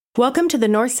Welcome to the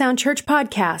North Sound Church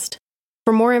podcast.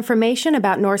 For more information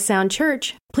about North Sound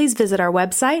Church, please visit our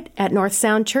website at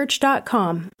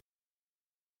northsoundchurch.com. And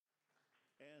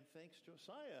thanks,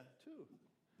 Josiah, too.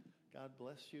 God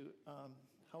bless you.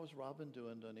 How is Robin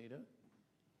doing, Donita?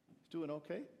 Doing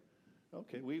okay?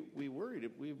 Okay, we worried.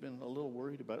 We've been a little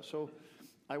worried about it. So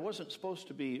I wasn't supposed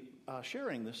to be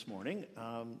sharing this morning.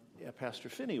 Pastor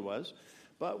Finney was.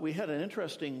 But we had an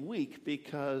interesting week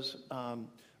because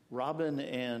Robin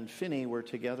and Finney were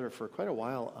together for quite a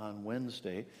while on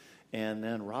Wednesday, and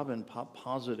then Robin popped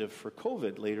positive for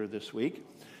COVID later this week.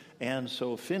 And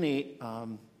so Finney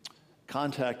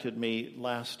contacted me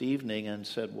last evening and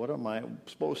said, what am I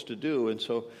supposed to do? And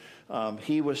so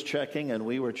he was checking and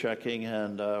we were checking,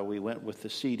 and we went with the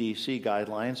CDC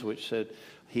guidelines, which said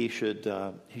he should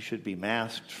be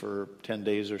masked for 10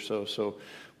 days or so. So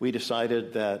we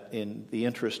decided that in the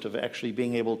interest of actually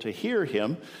being able to hear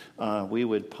him, we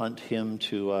would punt him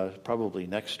to probably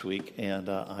next week, and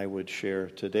I would share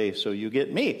today. So you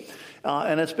get me.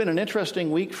 And it's been an interesting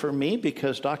week for me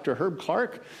because Dr. Herb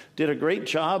Clark did a great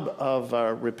job of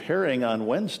repairing on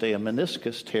Wednesday a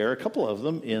meniscus tear, a couple of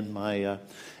them in my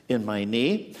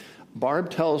knee. Barb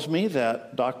tells me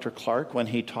that Dr. Clark, when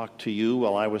he talked to you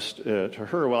while I was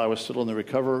still in the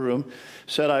recovery room,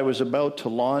 said I was about to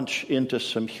launch into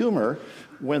some humor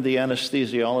when the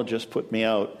anesthesiologist put me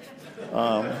out.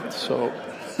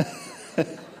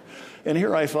 And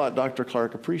here I thought Dr.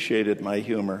 Clark appreciated my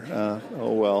humor.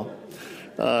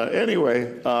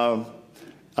 Anyway,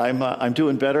 I'm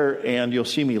doing better, and you'll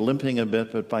see me limping a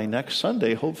bit, but by next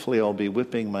Sunday, hopefully I'll be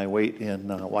whipping my weight in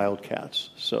Wildcats.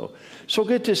 So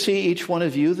good to see each one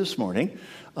of you this morning.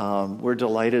 We're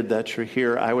delighted that you're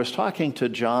here. I was talking to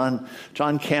John.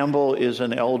 John Campbell is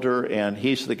an elder, and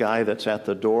he's the guy that's at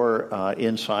the door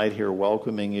inside here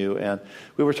welcoming you. And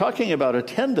we were talking about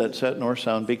attendance at North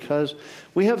Sound because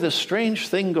we have this strange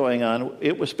thing going on.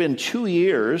 It was been 2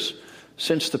 years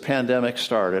since the pandemic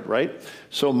started, right?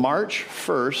 So March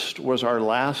 1st was our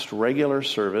last regular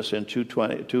service in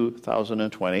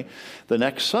 2020. The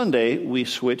next Sunday, we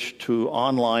switched to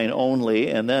online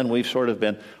only, and then we've sort of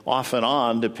been off and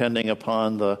on depending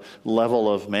upon the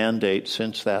level of mandate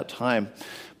since that time.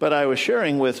 But I was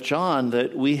sharing with John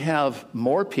that we have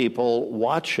more people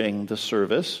watching the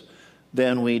service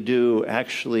than we do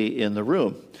actually in the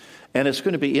room. And it's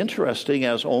going to be interesting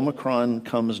as Omicron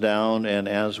comes down and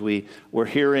as we're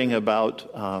hearing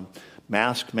about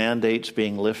mask mandates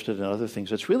being lifted and other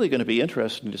things. It's really going to be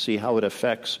interesting to see how it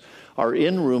affects our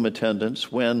in-room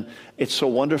attendance when it's so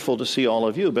wonderful to see all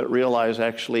of you, but realize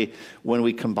actually when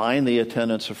we combine the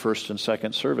attendance of first and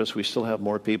second service, we still have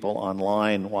more people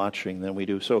online watching than we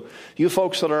do. So you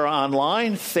folks that are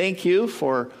online, thank you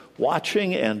for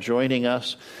watching and joining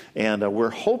us, and we're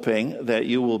hoping that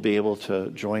you will be able to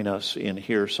join us in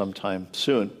here sometime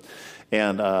soon.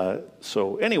 And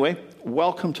so anyway,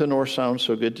 welcome to North Sound.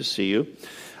 So good to see you.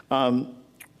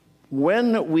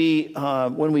 When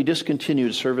we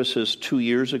discontinued services 2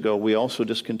 years ago, we also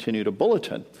discontinued a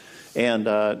bulletin. And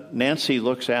Nancy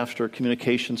looks after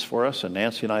communications for us, and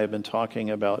Nancy and I have been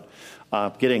talking about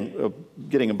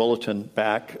getting a bulletin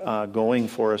back going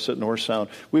for us at North Sound.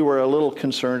 We were a little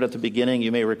concerned at the beginning.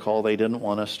 You may recall they didn't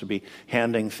want us to be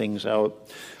handing things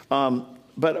out.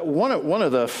 But one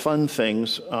of the fun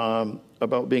things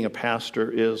about being a pastor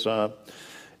is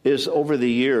over the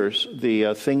years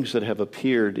the things that have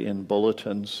appeared in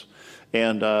bulletins.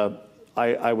 And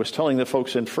I was telling the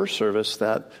folks in first service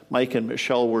that Mike and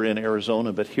Michelle were in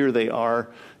Arizona, but here they are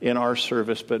in our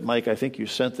service. But Mike, I think you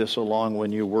sent this along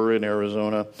when you were in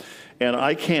Arizona, and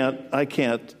I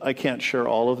can't share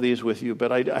all of these with you.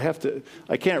 But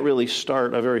I can't really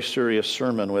start a very serious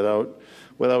sermon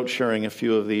without sharing a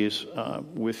few of these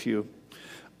with you.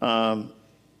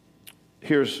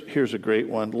 Here's a great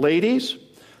one, ladies.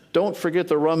 Don't forget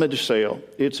the rummage sale.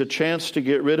 It's a chance to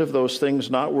get rid of those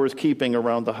things not worth keeping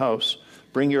around the house.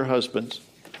 Bring your husbands.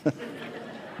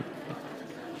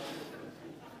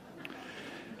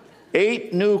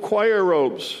 8 new choir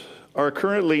robes are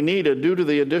currently needed due to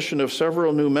the addition of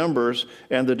several new members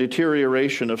and the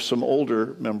deterioration of some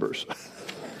older members.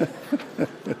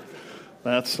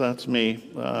 That's me.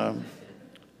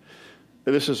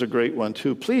 This is a great one,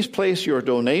 too. Please place your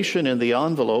donation in the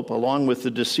envelope along with the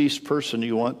deceased person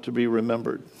you want to be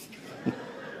remembered.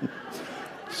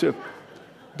 So, a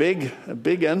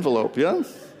big envelope, yeah?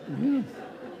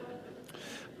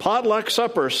 Potluck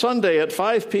supper, Sunday at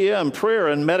 5 p.m., prayer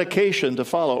and medication to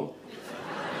follow.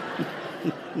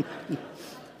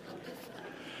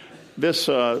 This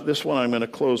one I'm going to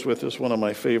close with is one of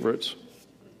my favorites.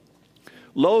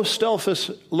 Low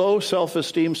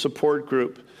self-esteem support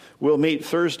group. We'll meet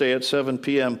Thursday at 7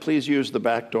 p.m. Please use the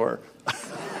back door.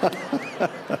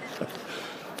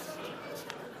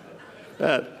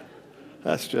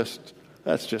 That's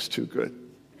just too good.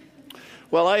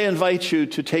 Well, I invite you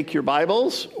to take your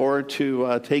Bibles or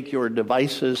to take your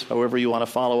devices, however you want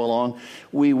to follow along.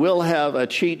 We will have a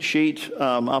cheat sheet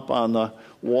up on the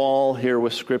wall here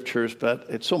with scriptures, but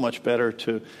it's so much better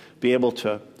to be able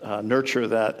to nurture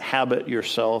that habit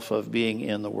yourself of being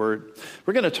in the Word.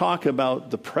 We're going to talk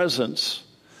about the presence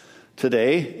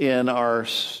today in our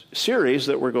series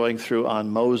that we're going through on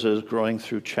Moses, Growing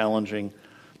Through Challenging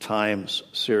Times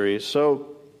series.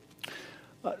 So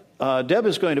Deb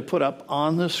is going to put up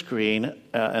on the screen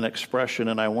an expression,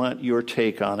 and I want your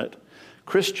take on it.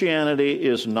 Christianity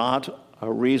is not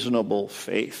a reasonable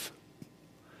faith.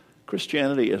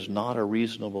 Christianity is not a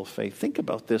reasonable faith. Think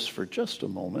about this for just a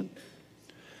moment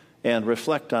and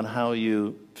reflect on how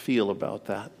you feel about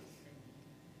that.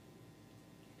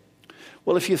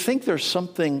 Well, if you think there's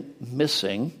something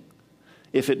missing,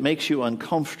 if it makes you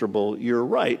uncomfortable, you're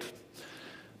right.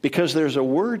 Because there's a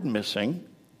word missing,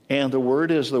 and the word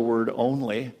is the word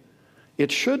only.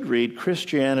 It should read,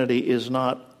 Christianity is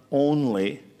not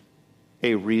only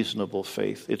a reasonable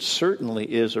faith. It certainly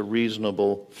is a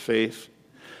reasonable faith.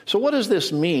 So what does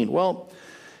this mean? Well,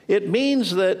 it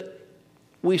means that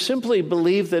we simply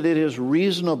believe that it is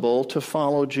reasonable to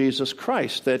follow Jesus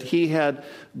Christ, that he had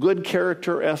good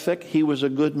character ethic, he was a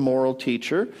good moral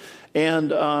teacher,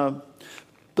 and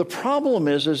the problem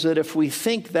is that if we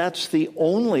think that's the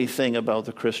only thing about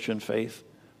the Christian faith,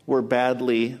 we're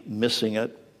badly missing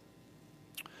it.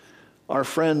 Our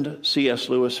friend C.S.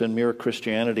 Lewis in Mere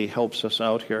Christianity helps us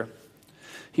out here.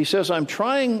 He says, I'm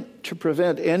trying to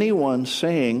prevent anyone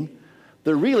saying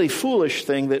the really foolish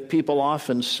thing that people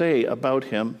often say about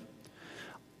him.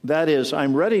 That is,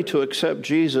 I'm ready to accept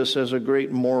Jesus as a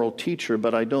great moral teacher,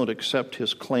 but I don't accept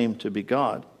his claim to be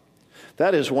God.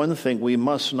 That is one thing we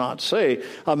must not say.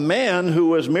 A man who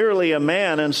was merely a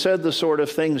man and said the sort of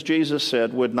things Jesus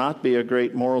said would not be a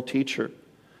great moral teacher.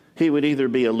 He would either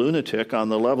be a lunatic on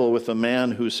the level with a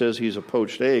man who says he's a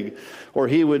poached egg, or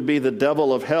he would be the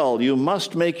devil of hell. You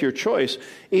must make your choice.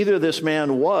 Either this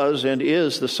man was and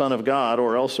is the Son of God,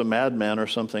 or else a madman or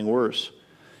something worse.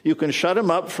 You can shut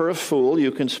him up for a fool,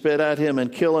 you can spit at him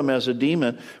and kill him as a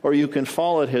demon, or you can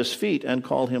fall at his feet and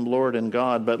call him Lord and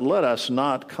God. But let us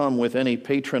not come with any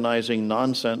patronizing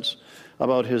nonsense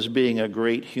about his being a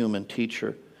great human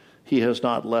teacher. He has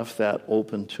not left that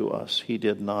open to us. He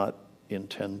did not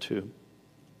intend to.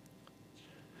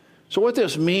 So what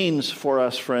this means for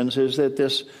us, friends, is that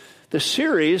the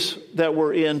series that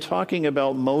we're in talking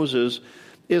about Moses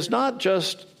is not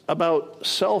just about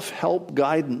self-help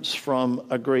guidance from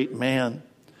a great man.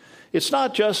 It's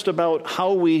not just about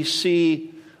how we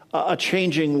see a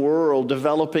changing world,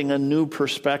 developing a new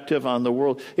perspective on the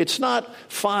world. It's not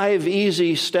 5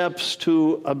 easy steps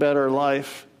to a better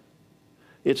life.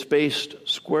 It's based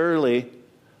squarely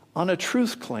on a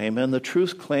truth claim, and the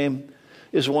truth claim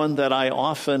is one that I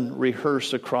often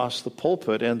rehearse across the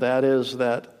pulpit, and that is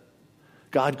that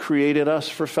God created us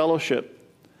for fellowship.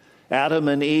 Adam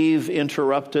and Eve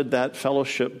interrupted that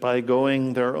fellowship by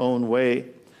going their own way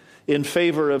in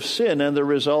favor of sin, and the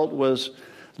result was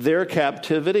their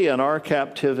captivity and our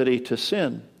captivity to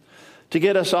sin. To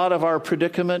get us out of our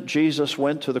predicament, Jesus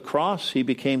went to the cross. He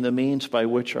became the means by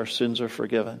which our sins are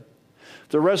forgiven.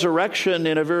 The resurrection,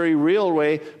 in a very real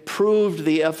way, proved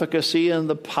the efficacy and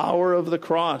the power of the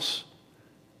cross.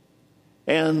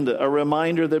 And a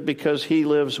reminder that because he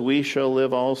lives, we shall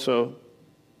live also.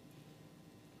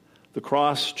 The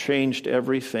cross changed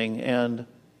everything, and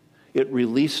it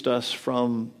released us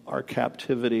from our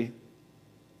captivity.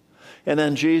 And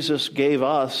then Jesus gave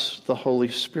us the Holy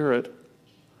Spirit.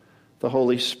 The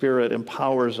Holy Spirit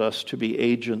empowers us to be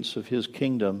agents of his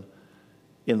kingdom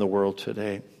in the world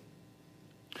today.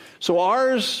 So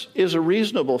ours is a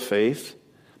reasonable faith,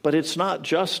 but it's not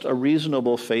just a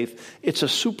reasonable faith. It's a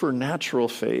supernatural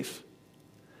faith.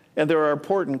 And there are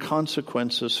important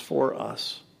consequences for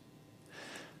us.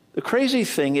 The crazy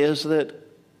thing is that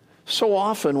so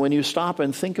often when you stop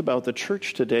and think about the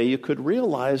church today, you could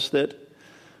realize that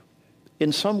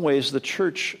in some ways the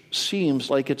church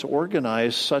seems like it's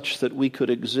organized such that we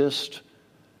could exist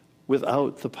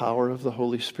without the power of the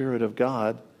Holy Spirit of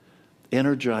God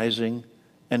energizing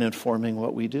and informing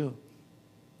what we do.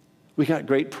 We got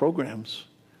great programs.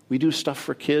 We do stuff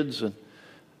for kids, and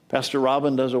Pastor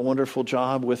Robin does a wonderful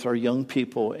job with our young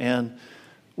people, and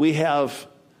we have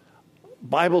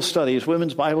Bible studies,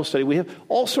 women's Bible study. We have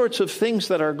all sorts of things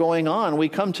that are going on. We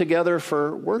come together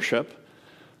for worship,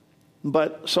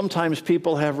 but sometimes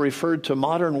people have referred to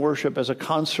modern worship as a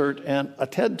concert and a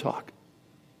TED Talk.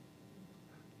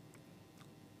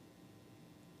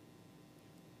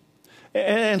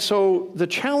 And so the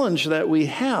challenge that we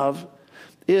have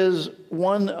is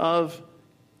one of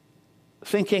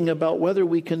thinking about whether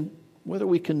we can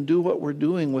do what we're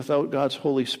doing without God's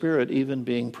Holy Spirit even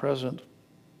being present.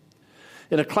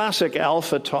 In a classic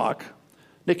Alpha talk,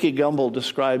 Nicky Gumbel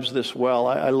describes this well.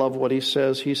 I love what he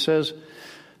says. He says,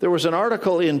 there was an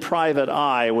article in Private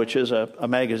Eye, which is a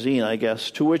magazine, I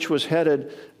guess, to which was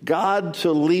headed, God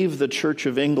to Leave the Church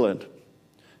of England.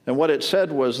 And what it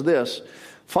said was this: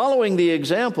 following the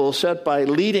example set by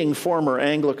leading former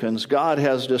Anglicans, God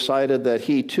has decided that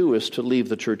he too is to leave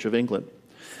the Church of England.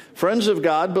 Friends of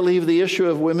God believe the issue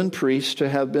of women priests to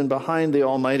have been behind the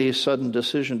Almighty's sudden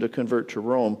decision to convert to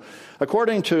Rome.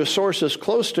 According to sources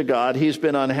close to God, he's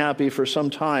been unhappy for some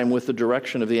time with the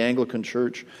direction of the Anglican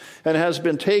Church and has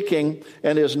been taking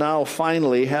and is now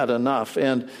finally had enough.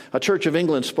 And a Church of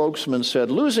England spokesman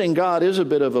said, losing God is a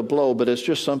bit of a blow, but it's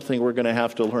just something we're going to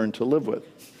have to learn to live with.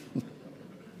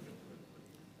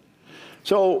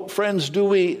 So, friends, do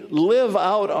we live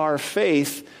out our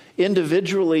faith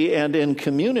individually and in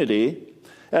community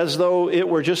as though it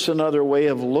were just another way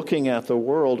of looking at the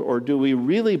world, or do we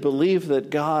really believe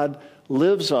that God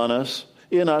lives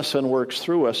in us and works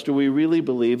through us? Do we really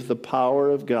believe the power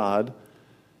of God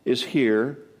is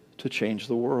here to change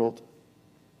the world?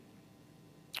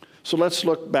 So let's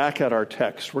look back at our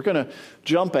text. We're going to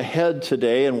jump ahead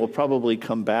today, and we'll probably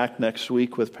come back next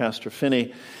week with Pastor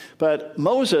Finney. But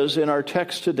Moses, in our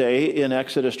text today in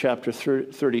Exodus chapter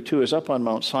 32, is up on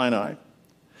Mount Sinai.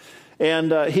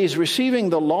 And he's receiving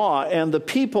the law, and the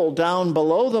people down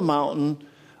below the mountain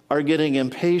are getting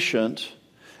impatient.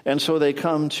 And so they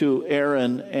come to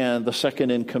Aaron and the second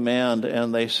in command,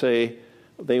 and they say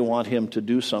they want him to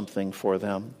do something for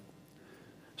them.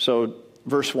 So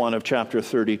verse 1 of chapter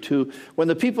 32, when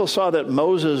the people saw that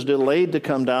Moses delayed to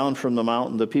come down from the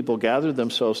mountain, the people gathered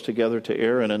themselves together to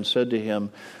Aaron and said to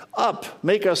him, up,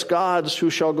 make us gods who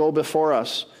shall go before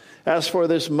us. As for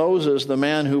this Moses, the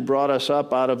man who brought us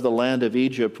up out of the land of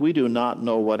Egypt, we do not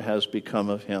know what has become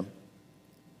of him.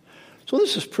 So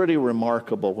this is pretty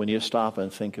remarkable when you stop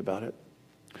and think about it.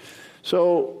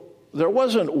 So there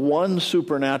wasn't one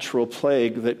supernatural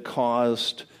plague that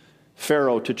caused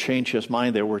Pharaoh to change his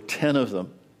mind. There were 10 of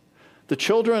them. The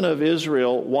children of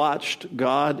Israel watched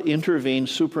God intervene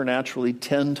supernaturally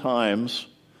 10 times,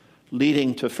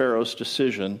 leading to Pharaoh's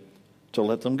decision to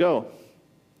let them go.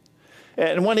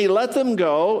 And when he let them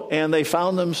go and they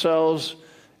found themselves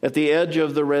at the edge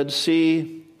of the Red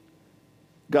Sea,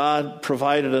 God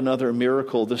provided another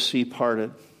miracle. The sea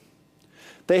parted.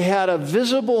 They had a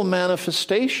visible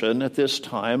manifestation at this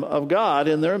time of God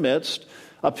in their midst,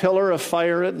 a pillar of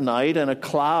fire at night and a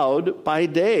cloud by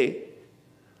day.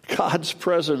 God's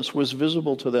presence was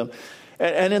visible to them.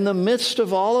 And in the midst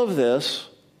of all of this,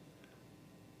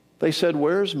 they said,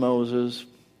 where's Moses?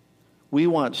 We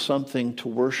want something to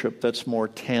worship that's more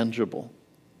tangible.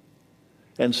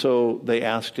 And so they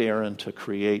asked Aaron to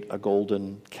create a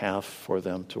golden calf for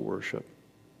them to worship.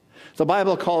 The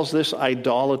Bible calls this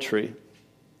idolatry.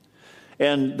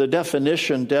 And the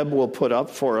definition Deb will put up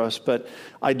for us, but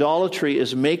idolatry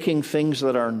is making things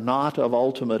that are not of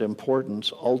ultimate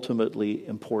importance ultimately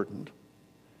important.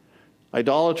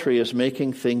 Idolatry is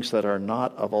making things that are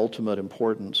not of ultimate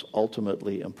importance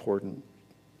ultimately important.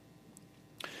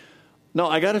 Now,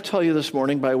 I got to tell you this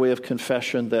morning by way of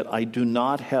confession that I do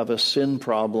not have a sin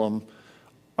problem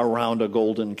around a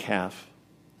golden calf.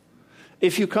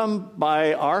 If you come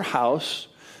by our house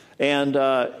and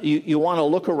you want to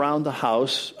look around the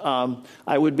house,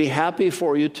 I would be happy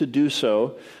for you to do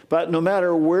so. But no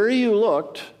matter where you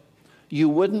looked, you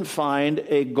wouldn't find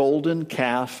a golden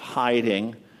calf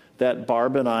hiding that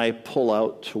Barb and I pull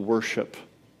out to worship.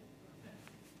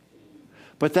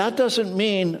 But that doesn't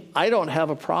mean I don't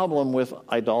have a problem with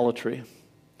idolatry.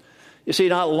 You see,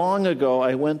 not long ago,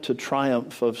 I went to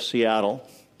Triumph of Seattle,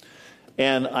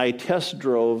 and I test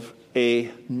drove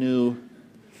a new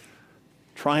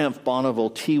Triumph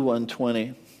Bonneville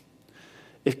T120.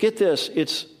 Get this,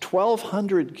 it's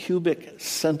 1,200 cubic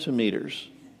centimeters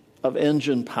of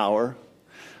engine power,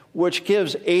 which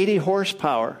gives 80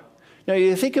 horsepower. Now,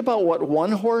 you think about what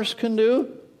one horse can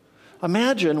do?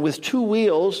 Imagine with 2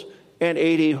 wheels and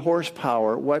 80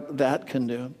 horsepower, what that can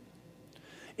do.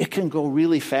 It can go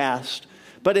really fast,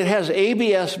 but it has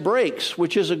ABS brakes,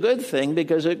 which is a good thing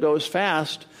because it goes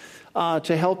fast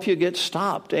to help you get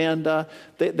stopped. And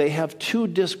they have 2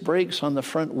 disc brakes on the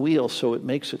front wheel, so it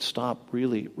makes it stop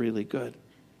really, really good.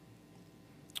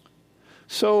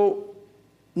 So,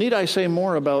 need I say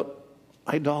more about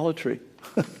idolatry?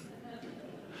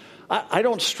 I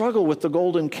don't struggle with the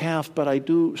golden calf, but I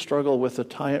do struggle with the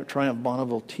Triumph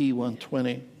Bonneville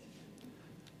T120.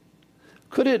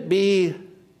 Could it be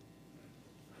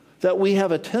that we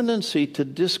have a tendency to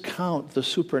discount the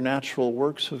supernatural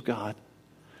works of God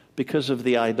because of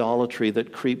the idolatry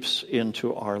that creeps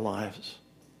into our lives?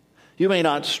 You may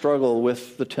not struggle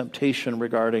with the temptation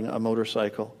regarding a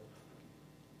motorcycle,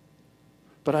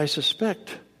 but I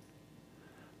suspect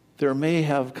there may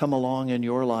have come along in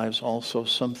your lives also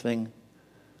something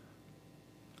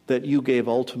that you gave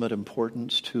ultimate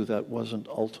importance to that wasn't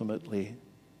ultimately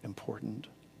important.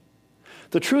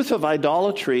 The truth of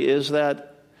idolatry is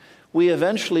that we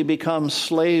eventually become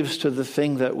slaves to the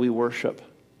thing that we worship.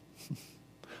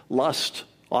 Lust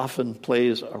often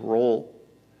plays a role.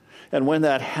 And when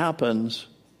that happens,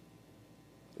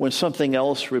 when something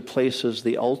else replaces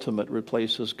the ultimate,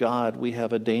 replaces God, we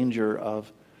have a danger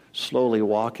of slowly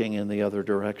walking in the other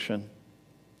direction.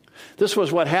 This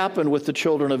was what happened with the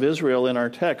children of Israel in our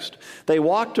text. They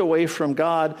walked away from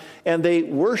God and they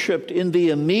worshiped in the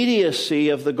immediacy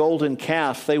of the golden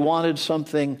calf. They wanted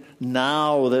something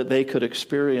now that they could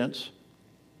experience.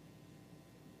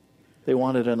 They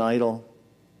wanted an idol.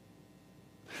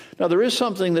 Now, there is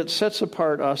something that sets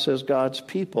apart us as God's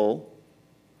people.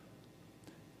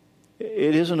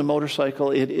 It isn't a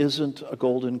motorcycle. It isn't a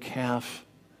golden calf.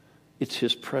 It's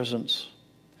His presence.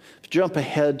 Jump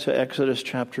ahead to Exodus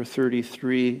chapter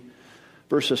 33,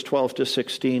 verses 12 to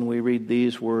 16. We read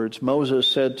these words. Moses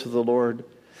said to the Lord,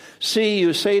 "See,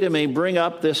 you say to me, bring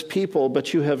up this people,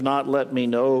 but you have not let me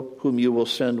know whom you will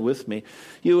send with me.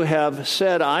 You have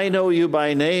said, I know you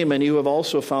by name, and you have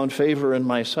also found favor in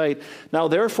my sight. Now,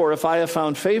 therefore, if I have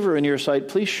found favor in your sight,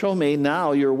 please show me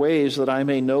now your ways that I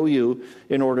may know you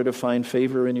in order to find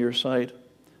favor in your sight.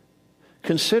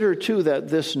 Consider, too, that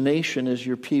this nation is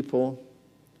your people."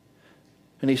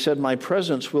 And he said, "My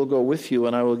presence will go with you,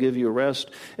 and I will give you rest."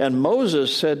 And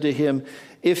Moses said to him,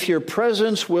 "If your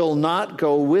presence will not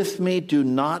go with me, do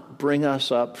not bring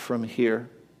us up from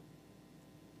here.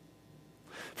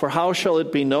 For how shall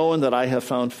it be known that I have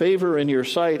found favor in your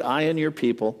sight, I and your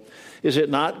people? Is it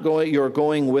not you're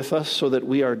going with us so that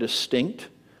we are distinct,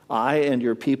 I and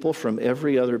your people, from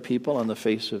every other people on the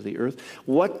face of the earth?"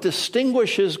 What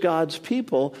distinguishes God's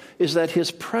people is that His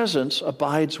presence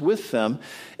abides with them.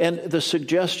 And the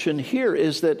suggestion here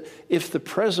is that if the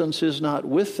presence is not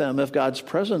with them, if God's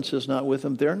presence is not with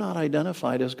them, they're not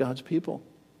identified as God's people.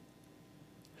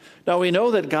 Now, we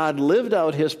know that God lived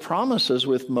out His promises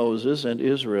with Moses and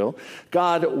Israel.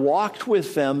 God walked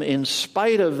with them in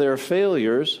spite of their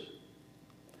failures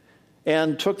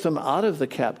and took them out of the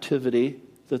captivity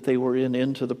that they were in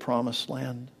into the promised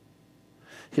land.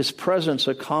 His presence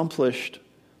accomplished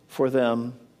for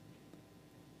them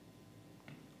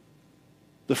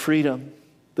the freedom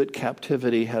that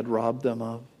captivity had robbed them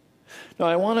of. Now,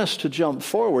 I want us to jump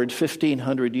forward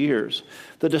 1,500 years.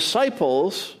 The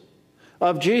disciples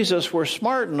of Jesus were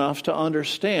smart enough to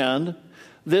understand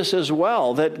this as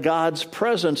well, that God's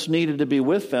presence needed to be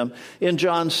with them. In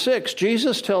John 6,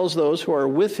 Jesus tells those who are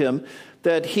with Him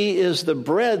that He is the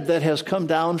bread that has come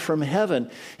down from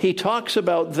heaven. He talks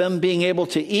about them being able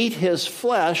to eat His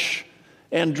flesh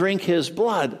and drink His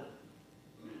blood.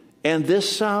 And this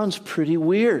sounds pretty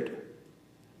weird.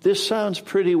 This sounds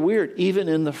pretty weird, even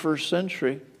in the first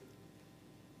century.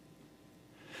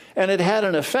 And it had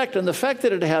an effect, and the effect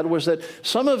that it had was that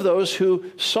some of those who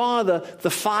saw the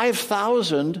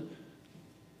 5,000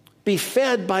 be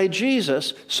fed by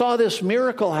Jesus, saw this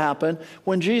miracle happen.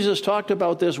 When Jesus talked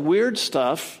about this weird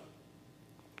stuff,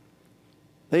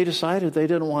 they decided they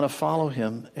didn't want to follow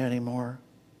Him anymore.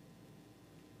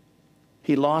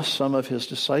 He lost some of His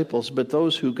disciples, but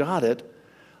those who got it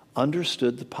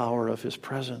understood the power of His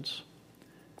presence.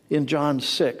 In John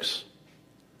 6,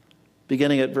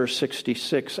 beginning at verse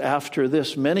 66, after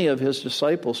this, many of His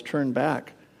disciples turned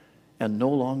back and no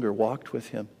longer walked with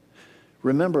Him.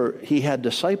 Remember, He had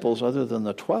disciples other than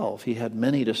the 12. He had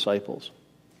many disciples,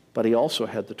 but He also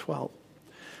had the 12.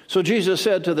 So Jesus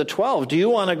said to the 12, "Do you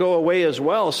want to go away as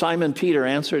well?" Simon Peter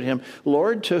answered Him,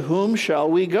 "Lord, to whom shall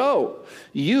we go?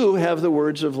 You have the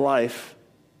words of life,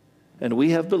 and we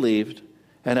have believed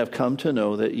and have come to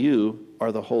know that you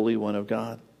are the Holy One of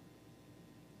God."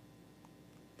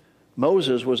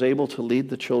 Moses was able to lead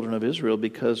the children of Israel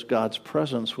because God's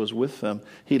presence was with them.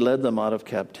 He led them out of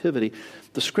captivity.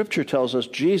 The Scripture tells us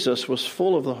Jesus was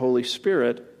full of the Holy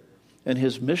Spirit, and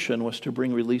His mission was to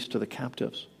bring release to the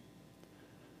captives.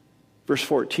 Verse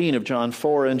 14 of John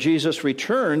 4, "And Jesus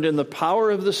returned in the power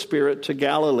of the Spirit to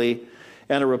Galilee,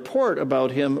 and a report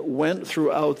about Him went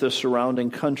throughout the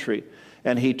surrounding country.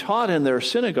 And He taught in their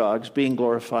synagogues, being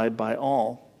glorified by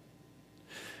all."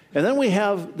 And then we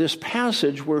have this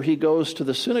passage where He goes to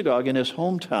the synagogue in His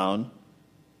hometown,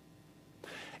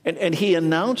 And he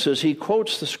announces, he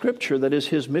quotes the scripture that is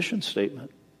his mission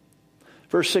statement.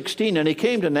 Verse 16, and he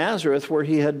came to Nazareth where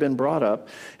he had been brought up,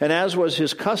 and as was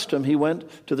his custom, he went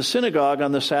to the synagogue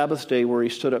on the Sabbath day where he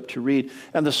stood up to read.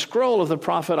 And the scroll of the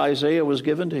prophet Isaiah was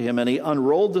given to him, and he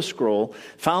unrolled the scroll,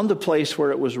 found the place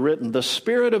where it was written, the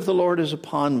Spirit of the Lord is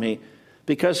upon me,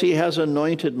 because he has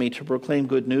anointed me to proclaim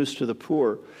good news to the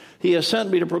poor. He has sent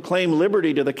me to proclaim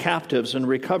liberty to the captives and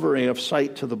recovery of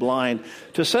sight to the blind,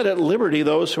 to set at liberty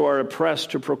those who are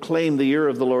oppressed, to proclaim the year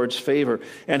of the Lord's favor.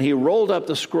 And he rolled up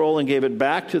the scroll and gave it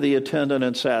back to the attendant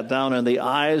and sat down, and the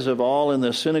eyes of all in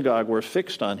the synagogue were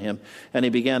fixed on him. And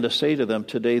he began to say to them,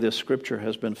 today this scripture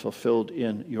has been fulfilled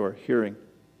in your hearing.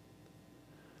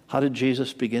 How did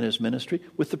Jesus begin his ministry?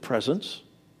 With the presence.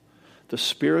 The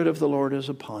Spirit of the Lord is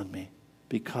upon me,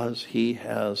 because he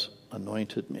has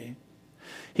anointed me.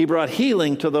 He brought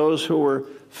healing to those who were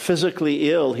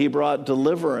physically ill. He brought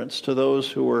deliverance to those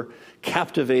who were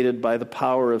captivated by the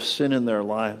power of sin in their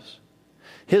lives.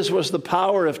 His was the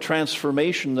power of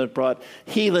transformation that brought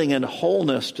healing and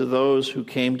wholeness to those who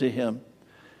came to him.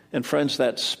 And friends,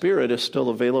 that Spirit is still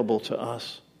available to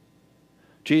us.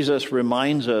 Jesus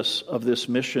reminds us of this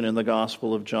mission in the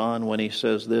Gospel of John when he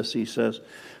says this. He says,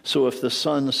 so if the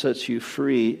Son sets you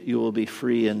free, you will be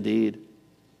free indeed.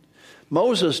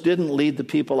 Moses didn't lead the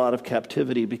people out of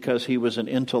captivity because he was an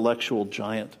intellectual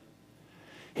giant.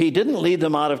 He didn't lead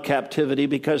them out of captivity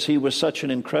because he was such an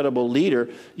incredible leader.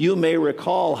 You may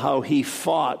recall how he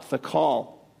fought the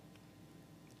call.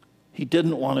 He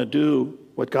didn't want to do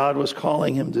what God was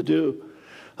calling him to do.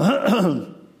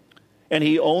 And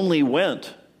he only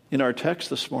went, in our text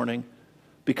this morning,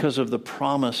 because of the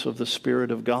promise of the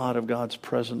Spirit of God, of God's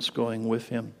presence going with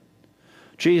him.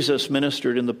 Jesus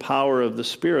ministered in the power of the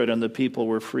Spirit, and the people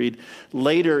were freed.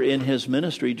 Later in his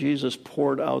ministry, Jesus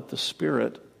poured out the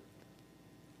Spirit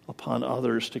upon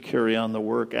others to carry on the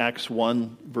work. Acts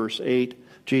 1, verse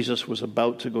 8, Jesus was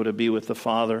about to go to be with the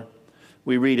Father.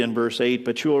 We read in verse 8,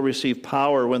 but you will receive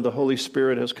power when the Holy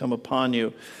Spirit has come upon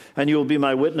you, and you will be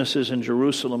my witnesses in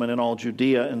Jerusalem and in all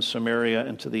Judea and Samaria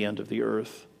and to the end of the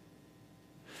earth.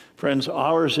 Friends,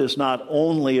 ours is not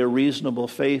only a reasonable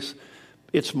faith,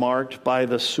 it's marked by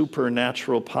the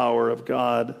supernatural power of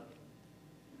God.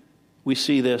 We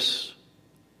see this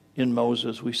in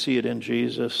Moses, we see it in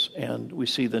Jesus, and we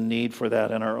see the need for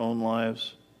that in our own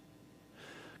lives.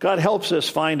 God helps us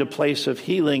find a place of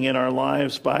healing in our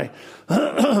lives by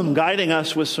guiding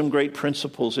us with some great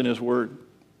principles in his word.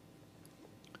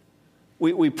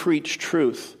 We preach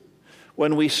truth.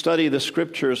 When we study the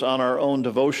scriptures on our own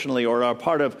devotionally or are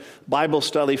part of Bible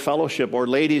study fellowship or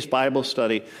ladies' Bible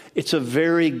study, it's a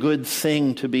very good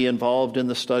thing to be involved in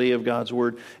the study of God's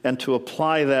word and to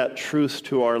apply that truth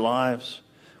to our lives.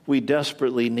 We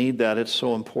desperately need that. It's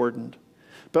so important.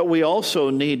 But we also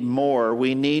need more.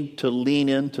 We need to lean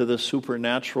into the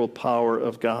supernatural power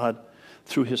of God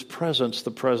through his presence,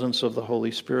 the presence of the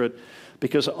Holy Spirit,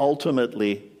 because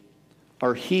ultimately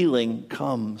our healing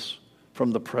comes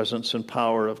from the presence and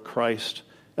power of Christ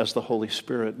as the Holy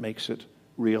Spirit makes it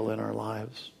real in our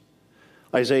lives.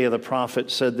 Isaiah the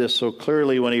prophet said this so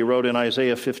clearly when he wrote in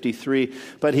Isaiah 53,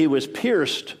 but he was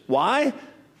pierced. Why?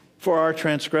 For our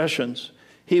transgressions.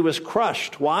 He was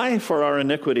crushed. Why? For our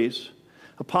iniquities.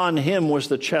 Upon him was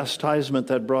the chastisement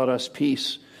that brought us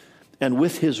peace, and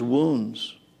with his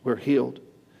wounds we're healed.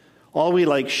 All we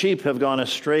like sheep have gone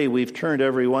astray. We've turned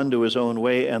every one to his own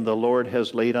way, and the Lord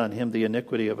has laid on him the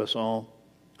iniquity of us all.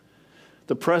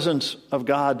 The presence of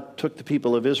God took the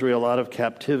people of Israel out of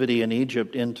captivity in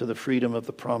Egypt into the freedom of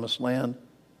the promised land.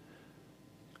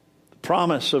 The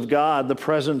promise of God, the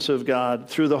presence of God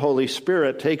through the Holy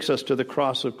Spirit takes us to the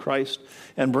cross of Christ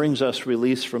and brings us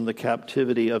release from the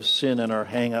captivity of sin and our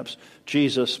hang-ups.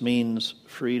 Jesus means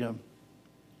freedom.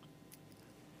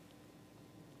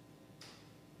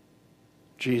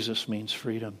 Jesus means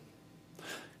freedom.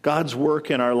 God's work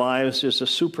in our lives is a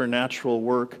supernatural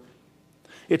work.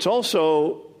 It's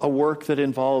also a work that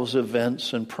involves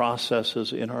events and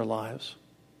processes in our lives.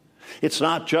 It's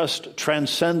not just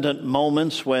transcendent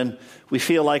moments when we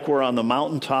feel like we're on the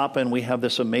mountaintop and we have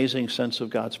this amazing sense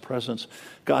of God's presence.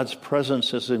 God's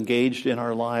presence is engaged in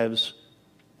our lives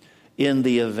in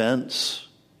the events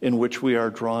in which we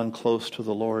are drawn close to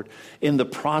the Lord, in the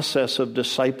process of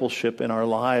discipleship in our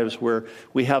lives where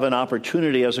we have an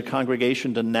opportunity as a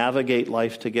congregation to navigate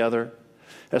life together.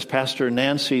 As Pastor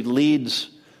Nancy leads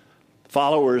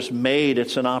followers made,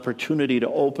 it's an opportunity to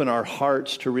open our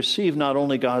hearts to receive not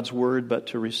only God's word, but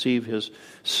to receive his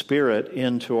Spirit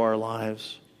into our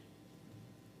lives.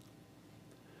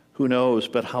 Who knows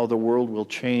but how the world will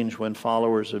change when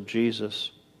followers of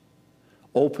Jesus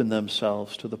open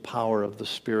themselves to the power of the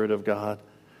Spirit of God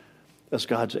as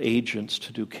God's agents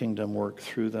to do kingdom work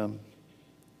through them.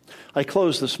 I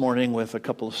close this morning with a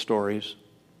couple of stories.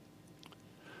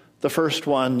 The first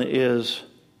one is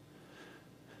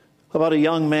about a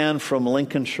young man from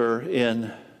Lincolnshire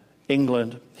in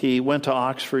England. He went to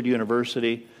Oxford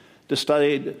University,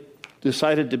 decided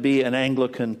to be an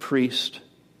Anglican priest.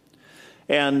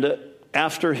 And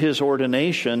after his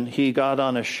ordination, he got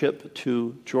on a ship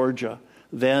to Georgia,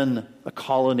 then a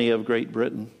colony of Great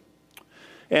Britain.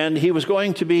 And he was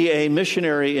going to be a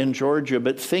missionary in Georgia,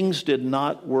 but things did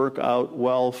not work out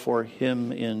well for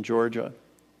him in Georgia.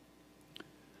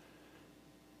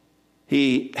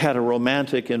 He had a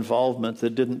romantic involvement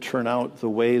that didn't turn out the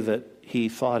way that he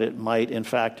thought it might. In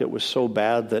fact, it was so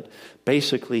bad that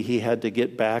basically he had to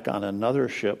get back on another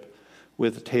ship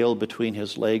with the tail between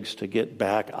his legs to get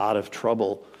back out of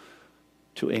trouble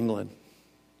to England.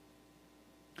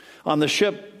 On the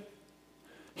ship,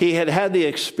 he had had the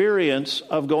experience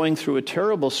of going through a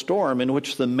terrible storm in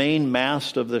which the main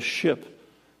mast of the ship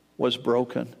was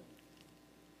broken.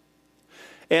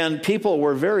 And people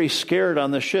were very scared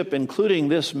on the ship, including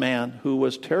this man who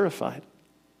was terrified.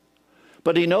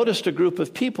 But he noticed a group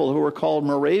of people who were called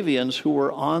Moravians who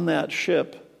were on that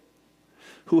ship,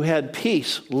 who had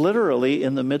peace literally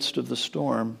in the midst of the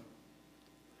storm.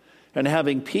 And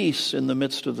having peace in the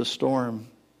midst of the storm,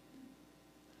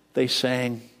 they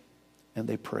sang and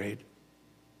they prayed.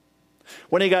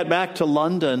 When he got back to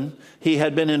London, he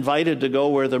had been invited to go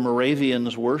where the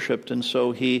Moravians worshiped, and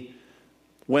so he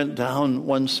went down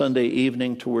one Sunday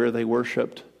evening to where they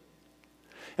worshiped.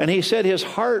 And he said his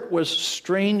heart was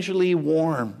strangely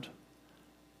warmed.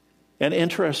 An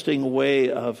interesting way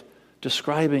of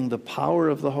describing the power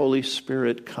of the Holy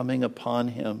Spirit coming upon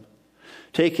him.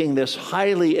 Taking this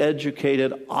highly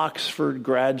educated Oxford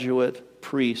graduate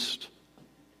priest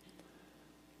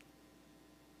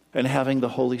and having the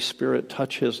Holy Spirit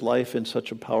touch his life in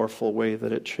such a powerful way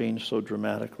that it changed so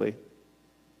dramatically.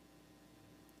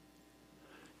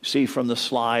 See from the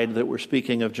slide that we're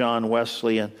speaking of John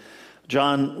Wesley, and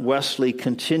John Wesley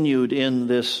continued in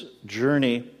this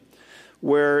journey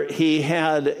where he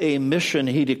had a mission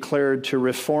he declared to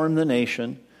reform the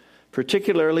nation,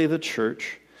 particularly the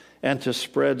church, and to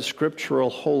spread scriptural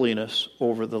holiness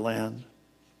over the land.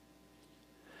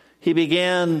 He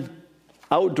began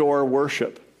outdoor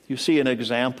worship. You see an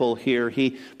example here.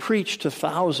 He preached to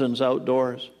thousands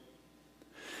outdoors.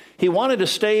 He wanted to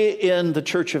stay in the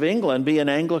Church of England, be an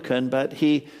Anglican, but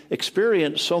he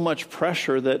experienced so much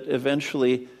pressure that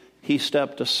eventually he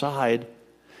stepped aside.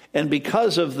 And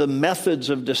because of the methods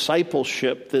of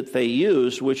discipleship that they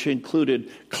used, which included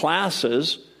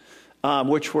classes,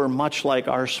 which were much like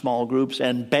our small groups,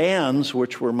 and bands,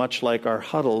 which were much like our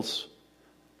huddles,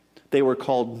 they were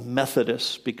called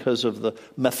Methodists because of the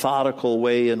methodical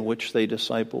way in which they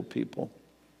discipled people.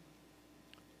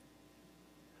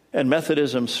 And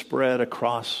Methodism spread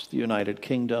across the United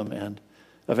Kingdom and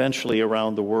eventually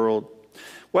around the world.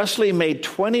 Wesley made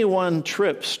 21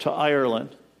 trips to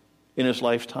Ireland in his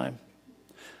lifetime.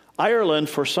 Ireland,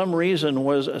 for some reason,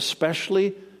 was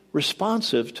especially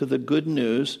responsive to the good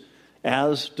news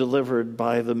as delivered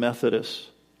by the Methodists.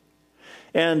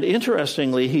 And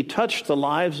interestingly, he touched the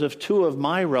lives of two of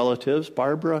my relatives,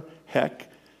 Barbara Heck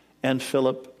and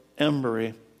Philip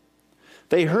Embury.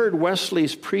 They heard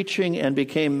Wesley's preaching and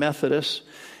became Methodists,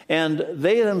 and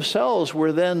they themselves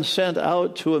were then sent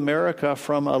out to America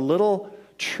from a little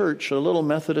church, a little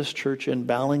Methodist church in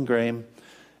Ballingrame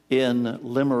in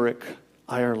Limerick,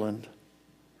 Ireland.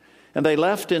 And they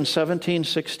left in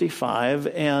 1765,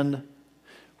 and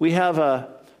we have a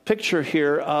picture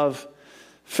here of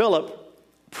Philip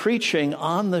preaching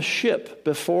on the ship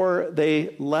before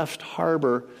they left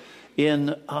harbor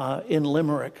in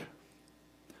Limerick.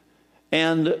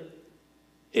 And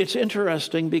it's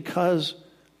interesting because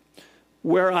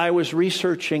where I was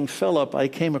researching Philip, I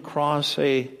came across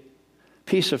a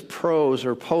piece of prose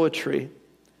or poetry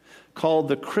called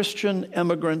The Christian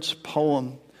Emigrant's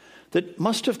Poem that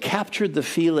must have captured the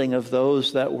feeling of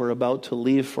those that were about to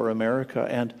leave for America.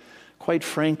 And quite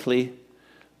frankly,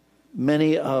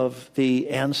 many of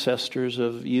the ancestors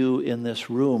of you in this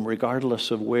room,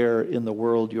 regardless of where in the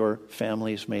world your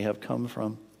families may have come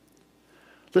from.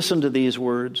 Listen to these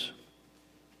words.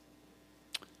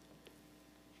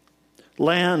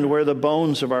 Land where the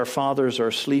bones of our fathers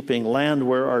are sleeping, land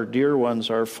where our dear ones,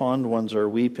 our fond ones are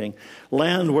weeping,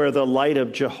 land where the light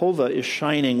of Jehovah is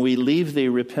shining, we leave thee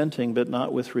repenting, but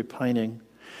not with repining.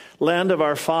 Land of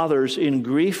our fathers, in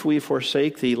grief we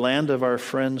forsake thee, land of our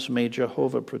friends, may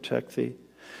Jehovah protect thee.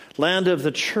 Land of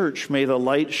the church, may the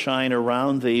light shine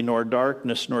around thee, nor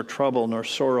darkness, nor trouble, nor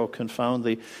sorrow confound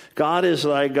thee. God is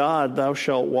thy God, thou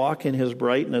shalt walk in his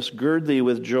brightness. Gird thee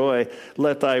with joy,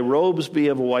 let thy robes be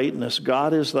of whiteness.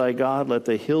 God is thy God, let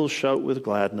the hills shout with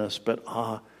gladness. But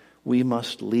we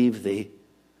must leave thee.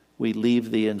 We leave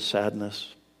thee in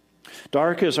sadness.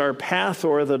 Dark is our path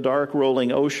o'er the dark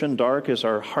rolling ocean, dark is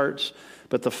our hearts,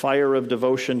 but the fire of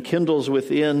devotion kindles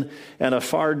within, and a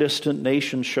far distant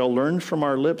nation shall learn from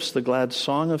our lips the glad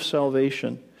song of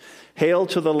salvation. Hail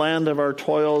to the land of our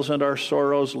toils and our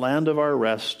sorrows, land of our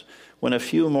rest. When a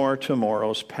few more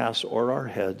tomorrows pass o'er our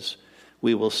heads,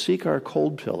 we will seek our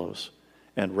cold pillows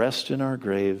and rest in our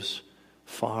graves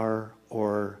far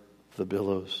o'er the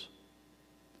billows.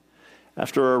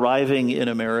 After arriving in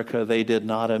America, they did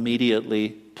not immediately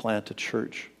plant a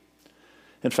church.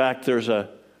 In fact, there's an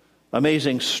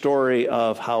amazing story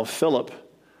of how Philip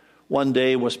one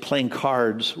day was playing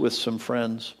cards with some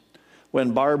friends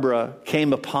when Barbara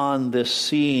came upon this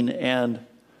scene and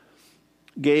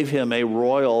gave him a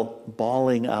royal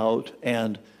bawling out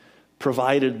and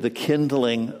provided the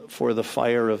kindling for the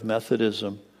fire of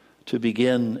Methodism to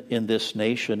begin in this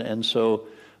nation. And so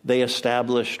they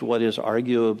established what is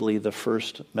arguably the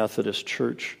first Methodist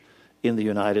church in the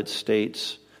United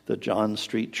States, the John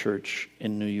Street Church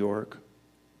in New York.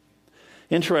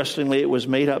 Interestingly, it was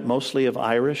made up mostly of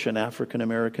Irish and African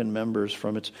American members.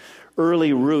 From its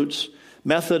early roots,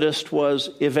 Methodist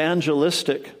was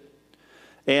evangelistic,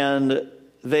 and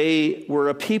they were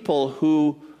a people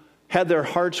who had their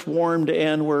hearts warmed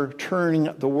and were turning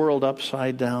the world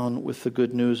upside down with the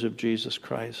good news of Jesus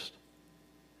Christ.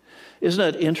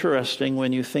 Isn't it interesting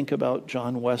when you think about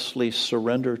John Wesley's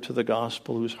surrender to the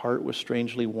gospel, whose heart was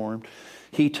strangely warmed?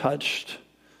 He touched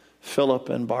Philip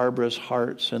and Barbara's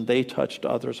hearts, and they touched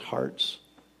others' hearts.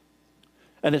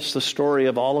 And it's the story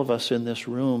of all of us in this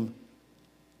room.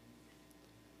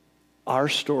 Our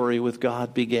story with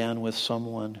God began with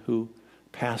someone who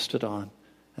passed it on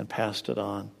and passed it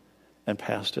on and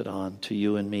passed it on to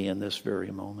you and me in this very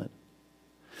moment.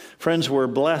 Friends, we're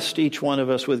blessed, each one of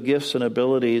us, with gifts and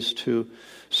abilities to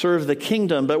serve the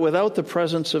kingdom, but without the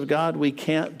presence of God, we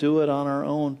can't do it on our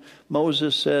own.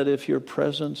 Moses said, if your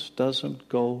presence doesn't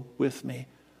go with me,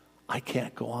 I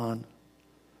can't go on.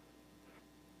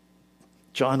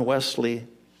 John Wesley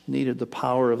needed the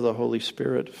power of the Holy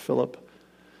Spirit. Philip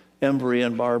Embry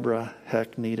and Barbara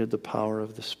Heck needed the power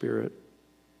of the Spirit.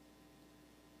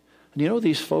 And you know,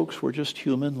 these folks were just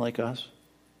human like us.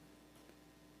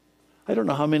 I don't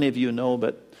know how many of you know,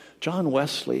 but John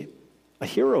Wesley, a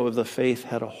hero of the faith,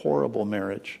 had a horrible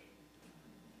marriage.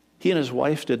 He and his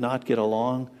wife did not get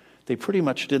along. They pretty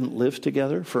much didn't live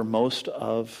together for most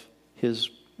of his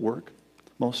work,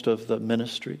 most of the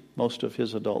ministry, most of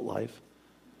his adult life.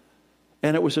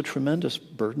 And it was a tremendous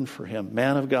burden for him.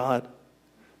 Man of God,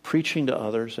 preaching to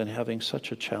others and having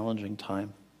such a challenging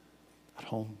time at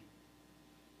home.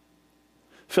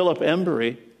 Philip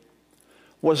Embry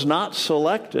was not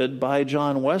selected by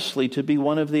John Wesley to be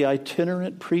one of the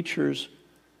itinerant preachers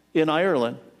in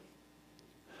Ireland.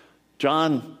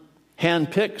 John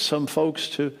handpicked some folks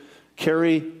to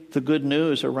carry the good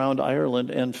news around Ireland,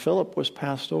 and Philip was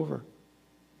passed over.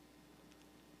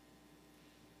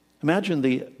 Imagine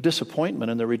the disappointment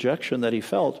and the rejection that he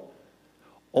felt,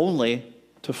 only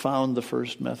to found the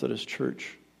first Methodist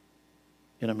church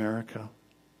in America.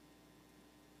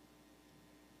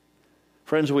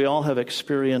 Friends, we all have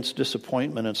experienced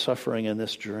disappointment and suffering in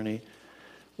this journey.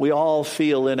 We all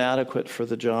feel inadequate for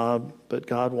the job, but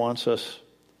God wants us.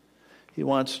 He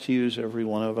wants to use every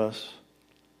one of us.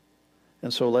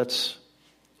 And so let's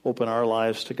open our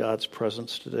lives to God's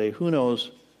presence today. Who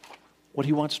knows what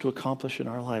He wants to accomplish in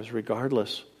our lives,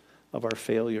 regardless of our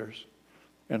failures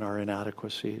and our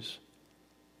inadequacies.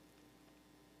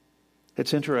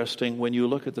 It's interesting, when you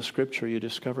look at the Scripture, you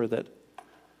discover that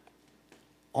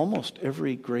almost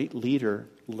every great leader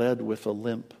led with a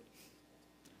limp.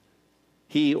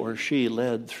 He or she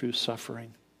led through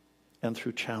suffering and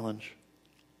through challenge.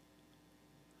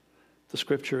 The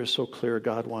Scripture is so clear.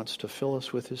 God wants to fill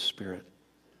us with His Spirit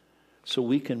so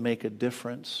we can make a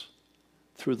difference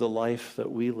through the life that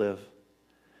we live.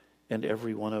 And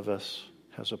every one of us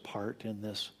has a part in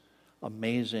this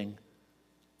amazing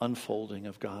unfolding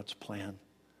of God's plan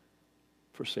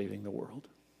for saving the world.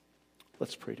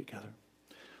 Let's pray together.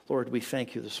 Lord, we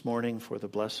thank you this morning for the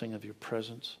blessing of your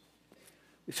presence.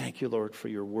 We thank you, Lord, for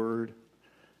your word.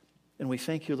 And we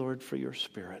thank you, Lord, for your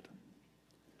Spirit.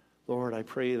 Lord, I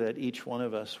pray that each one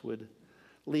of us would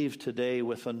leave today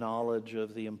with a knowledge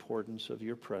of the importance of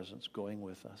your presence going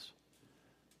with us.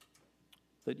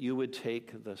 That you would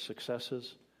take the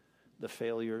successes, the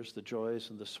failures, the joys,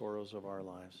 and the sorrows of our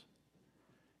lives,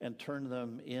 and turn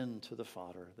them into the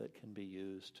fodder that can be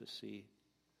used to see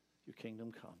your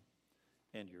kingdom come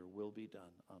and your will be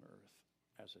done on earth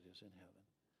as it is in heaven.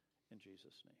 In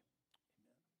Jesus' name.